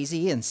Get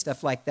Crazy and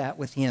stuff like that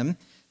with him.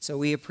 So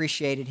we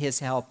appreciated his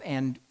help.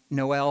 And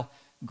Noel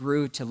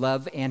grew to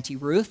love Auntie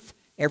Ruth.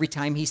 Every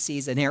time he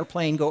sees an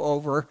airplane go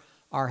over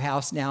our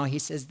house now, he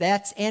says,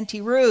 "That's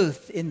Auntie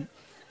Ruth."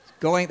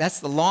 That's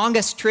the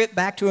longest trip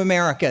back to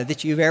America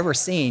that you've ever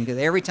seen, because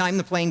every time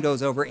the plane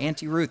goes over,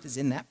 Auntie Ruth is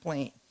in that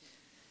plane.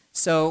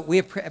 So we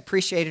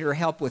appreciated her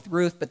help with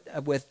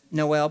with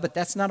Noel, but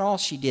that's not all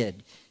she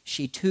did.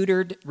 She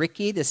tutored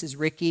Ricky. This is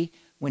Ricky.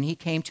 When he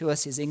came to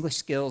us, his English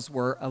skills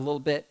were a little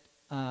bit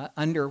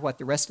under what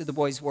the rest of the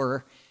boys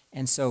were,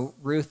 and so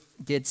Ruth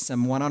did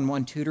some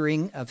one-on-one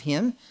tutoring of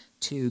him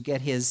to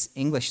get his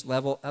English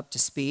level up to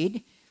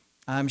speed.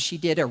 She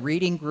did a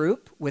reading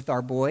group with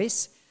our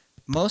boys.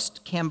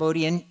 Most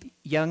Cambodian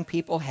young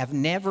people have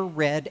never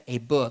read a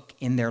book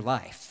in their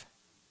life,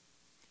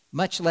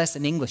 much less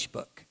an English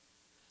book.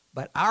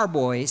 But our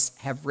boys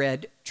have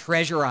read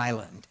Treasure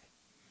Island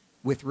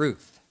with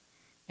Ruth.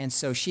 And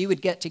so she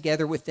would get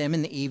together with them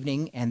in the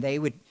evening, and they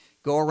would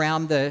go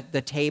around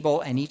the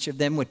table, and each of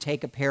them would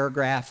take a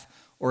paragraph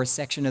or a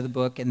section of the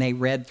book, and they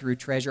read through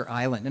Treasure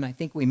Island. And I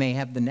think we may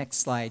have the next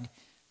slide.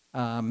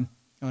 Oh,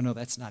 no,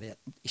 that's not it.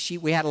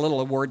 We had a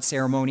little award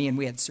ceremony, and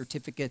we had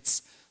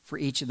certificates for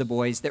each of the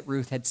boys that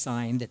Ruth had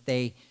signed that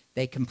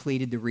they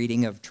completed the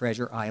reading of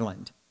Treasure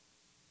Island.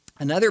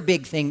 Another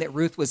big thing that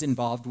Ruth was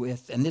involved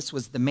with, and this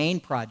was the main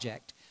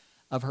project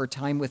of her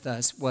time with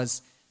us,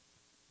 was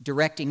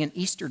directing an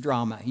Easter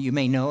drama. You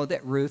may know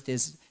that Ruth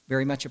is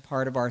very much a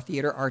part of our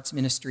theater arts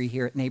ministry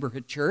here at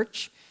Neighborhood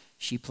Church.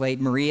 She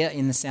played Maria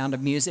in The Sound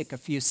of Music a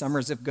few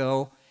summers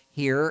ago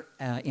here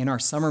in our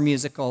summer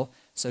musical.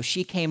 So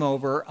she came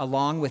over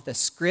along with a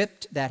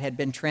script that had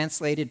been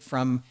translated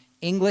from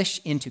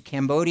English into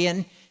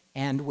Cambodian,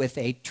 and with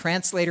a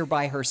translator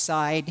by her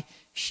side,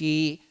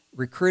 she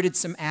recruited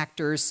some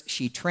actors.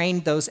 She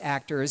trained those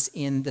actors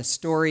in the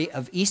story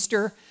of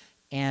Easter,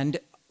 and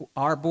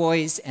our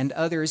boys and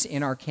others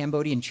in our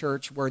Cambodian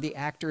church were the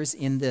actors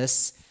in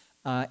this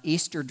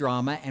Easter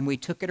drama, and we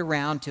took it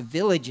around to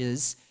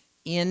villages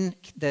in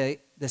the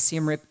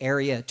Siem Reap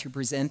area to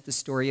present the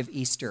story of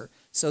Easter.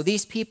 So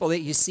these people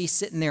that you see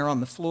sitting there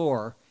on the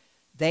floor,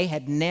 they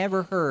had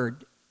never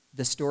heard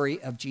the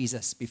story of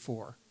Jesus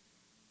before.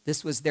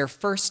 This was their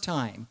first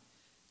time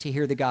to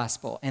hear the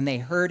gospel, and they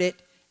heard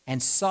it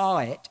and saw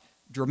it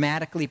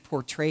dramatically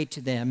portrayed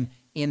to them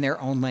in their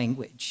own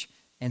language.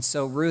 And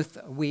so Ruth,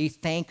 we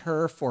thank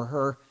her for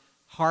her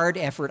hard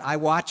effort. I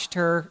watched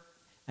her.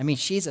 I mean,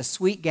 she's a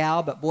sweet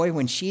gal, but boy,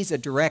 when she's a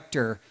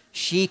director,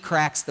 she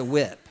cracks the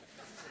whip.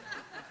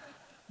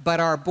 But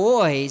our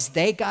boys,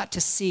 they got to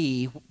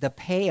see the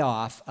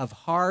payoff of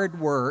hard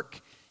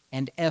work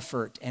and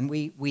effort, and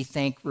we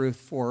thank Ruth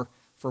for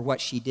what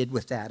she did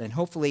with that. And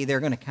hopefully they're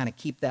going to kind of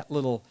keep that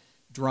little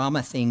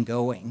drama thing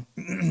going.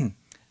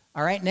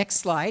 All right, next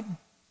slide.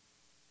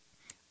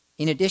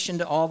 In addition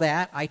to all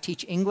that, I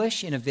teach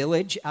English in a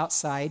village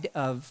outside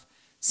of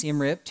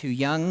Siem Reap to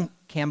young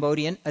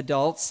Cambodian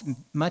adults,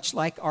 much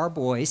like our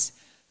boys,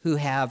 who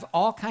have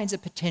all kinds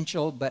of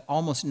potential but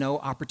almost no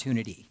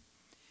opportunity.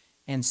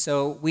 And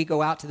so we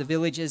go out to the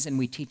villages and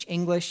we teach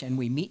English, and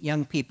we meet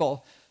young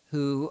people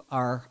who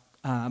are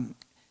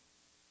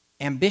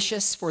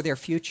ambitious for their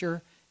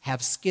future,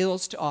 have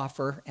skills to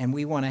offer, and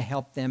we want to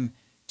help them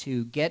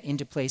to get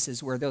into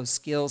places where those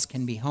skills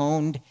can be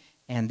honed,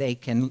 and they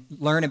can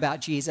learn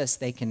about Jesus,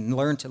 they can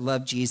learn to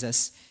love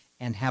Jesus,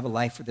 and have a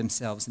life for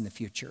themselves in the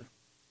future.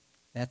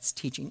 That's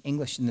teaching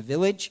English in the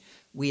village.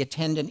 We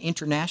attend an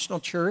international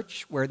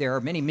church where there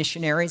are many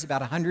missionaries,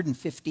 about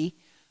 150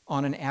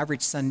 on an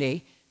average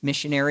Sunday.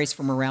 Missionaries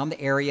from around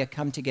the area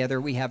come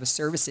together. We have a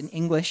service in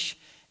English,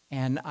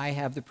 and I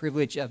have the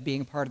privilege of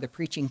being a part of the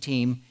preaching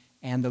team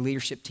and the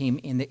leadership team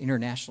in the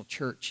international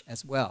church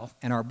as well.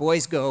 And our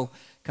boys go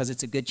because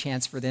it's a good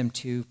chance for them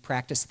to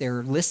practice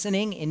their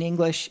listening in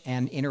English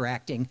and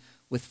interacting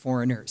with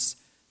foreigners.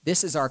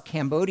 This is our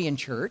Cambodian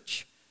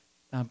church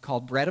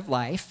called Bread of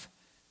Life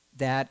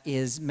that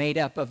is made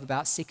up of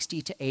about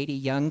 60 to 80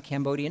 young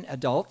Cambodian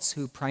adults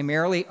who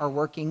primarily are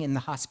working in the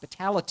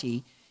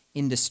hospitality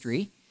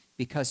industry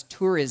because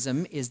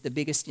tourism is the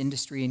biggest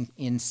industry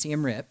in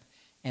Siem Reap.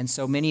 And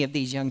so many of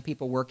these young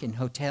people work in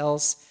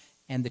hotels,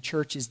 and the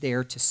church is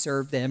there to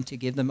serve them, to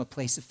give them a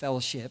place of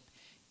fellowship,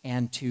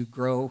 and to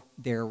grow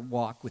their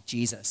walk with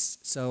Jesus.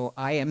 So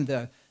I am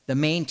the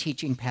main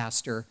teaching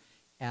pastor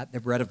at the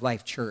Bread of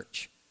Life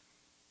Church.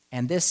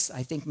 And this,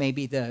 I think, may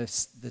be the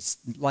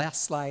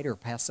last slide or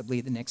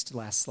possibly the next to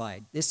last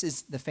slide. This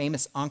is the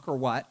famous Angkor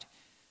Wat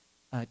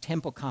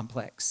temple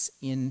complex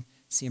in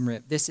Siem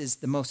Reap. This is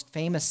the most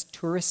famous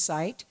tourist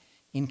site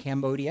in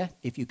Cambodia.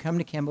 If you come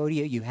to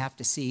Cambodia, you have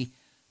to see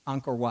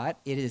Angkor Wat.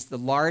 It is the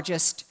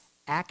largest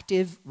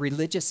active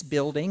religious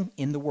building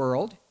in the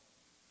world.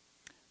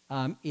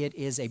 It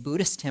is a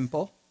Buddhist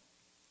temple.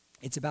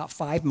 It's about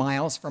 5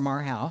 miles from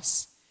our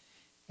house.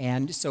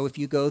 And so if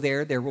you go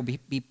there, there'll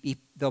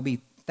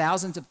be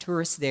thousands of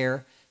tourists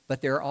there,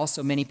 but there are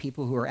also many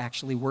people who are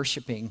actually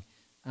worshiping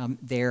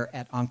there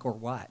at Angkor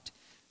Wat.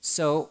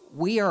 So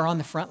we are on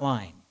the front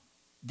line.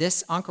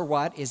 This Angkor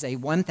Wat is a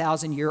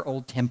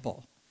 1,000-year-old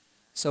temple.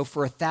 So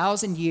for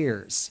 1,000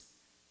 years,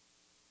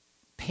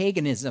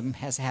 paganism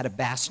has had a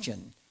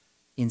bastion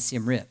in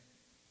Siem Reap,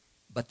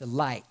 but the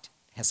light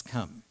has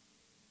come.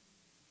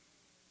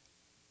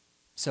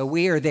 So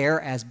we are there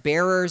as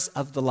bearers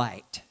of the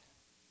light.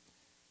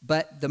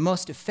 But the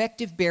most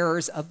effective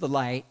bearers of the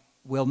light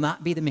will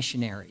not be the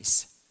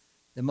missionaries.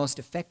 The most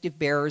effective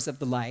bearers of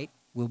the light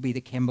will be the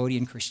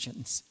Cambodian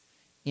Christians.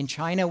 In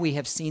China, we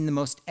have seen the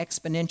most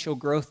exponential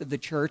growth of the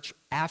church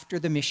after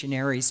the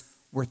missionaries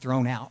were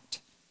thrown out.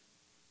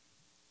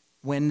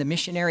 When the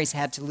missionaries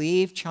had to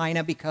leave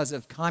China because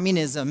of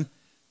communism,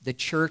 the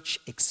church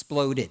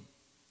exploded.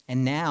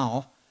 And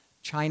now,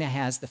 China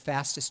has the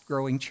fastest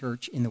growing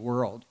church in the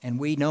world. And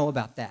we know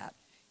about that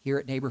here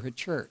at Neighborhood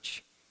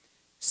Church.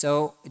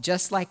 So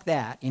just like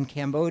that, in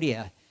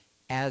Cambodia,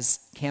 as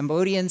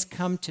Cambodians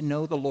come to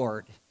know the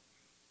Lord,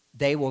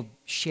 they will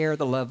share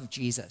the love of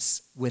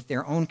Jesus with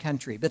their own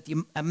country. But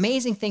the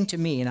amazing thing to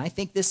me, and I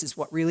think this is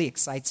what really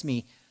excites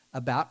me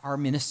about our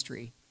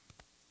ministry,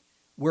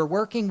 we're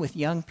working with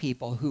young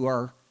people who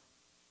are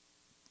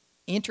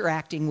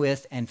interacting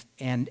with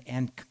and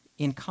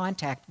in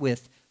contact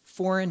with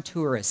foreign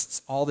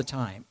tourists all the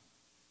time.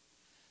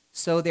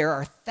 So there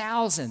are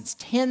thousands,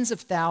 tens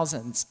of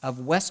thousands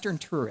of Western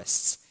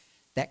tourists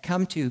that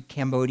come to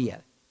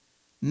Cambodia.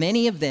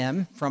 Many of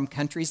them from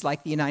countries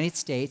like the United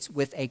States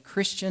with a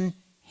Christian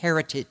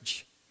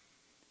heritage,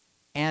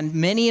 and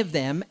many of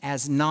them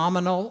as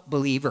nominal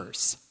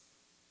believers.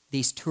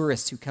 These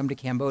tourists who come to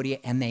Cambodia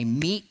and they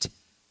meet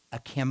a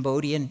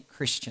Cambodian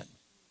Christian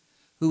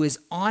who is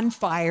on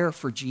fire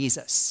for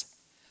Jesus,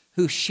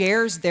 who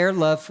shares their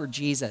love for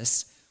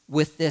Jesus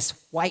with this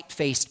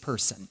white-faced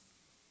person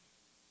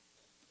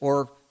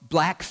or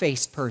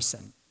black-faced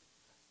person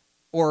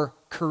or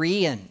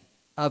Korean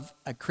of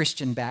a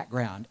Christian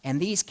background. And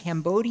these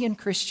Cambodian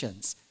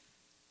Christians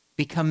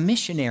become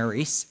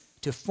missionaries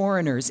to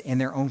foreigners in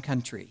their own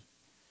country.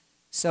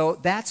 So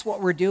that's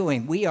what we're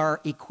doing. We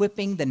are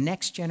equipping the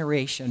next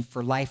generation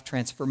for life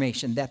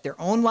transformation, that their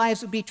own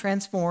lives would be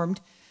transformed,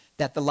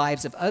 that the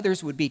lives of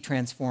others would be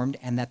transformed,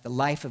 and that the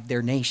life of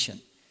their nation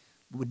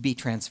would be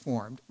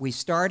transformed. We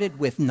started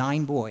with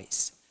 9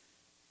 boys,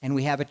 and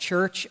we have a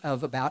church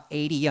of about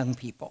 80 young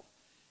people.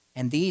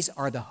 And these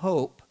are the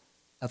hope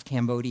of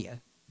Cambodia.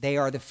 They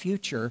are the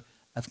future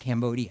of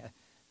Cambodia.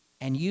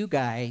 And you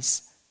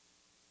guys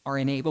are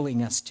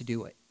enabling us to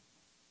do it.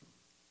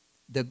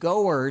 The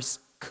goers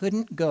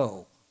couldn't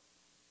go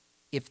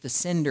if the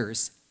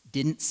senders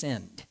didn't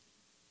send.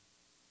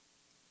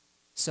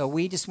 So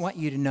we just want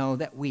you to know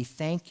that we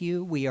thank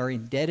you, we are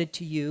indebted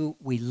to you,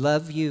 we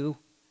love you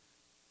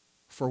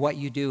for what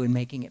you do in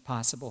making it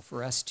possible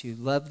for us to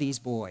love these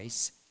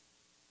boys,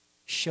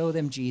 show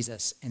them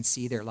Jesus, and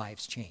see their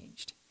lives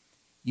changed.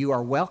 You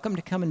are welcome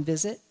to come and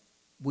visit.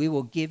 We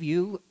will give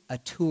you a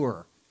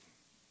tour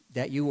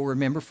that you will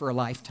remember for a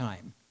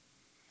lifetime.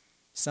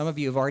 Some of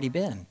you have already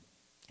been,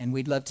 and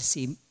we'd love to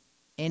see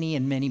any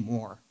and many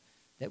more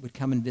that would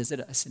come and visit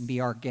us and be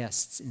our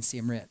guests in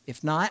Siem Reap.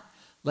 If not,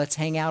 let's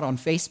hang out on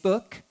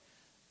Facebook.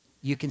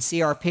 You can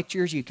see our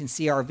pictures, you can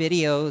see our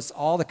videos.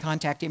 All the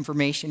contact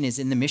information is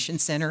in the Mission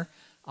Center.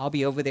 I'll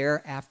be over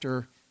there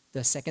after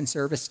the second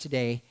service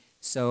today.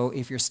 So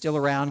if you're still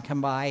around,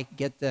 come by,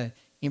 get the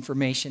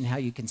information, how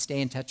you can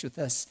stay in touch with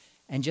us.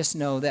 And just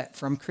know that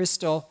from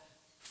Crystal,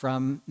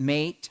 from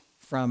Mate,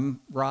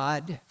 from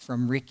Rod,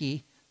 from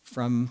Ricky,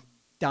 from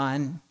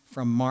Don,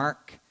 from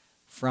Mark,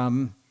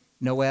 from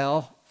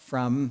Noel,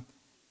 from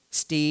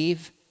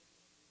Steve,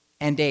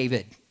 and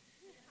David.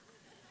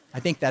 I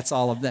think that's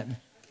all of them.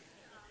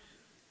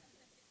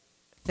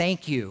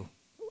 Thank you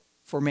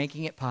for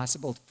making it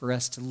possible for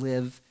us to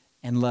live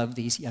and love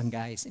these young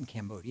guys in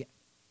Cambodia.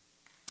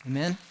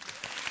 Amen.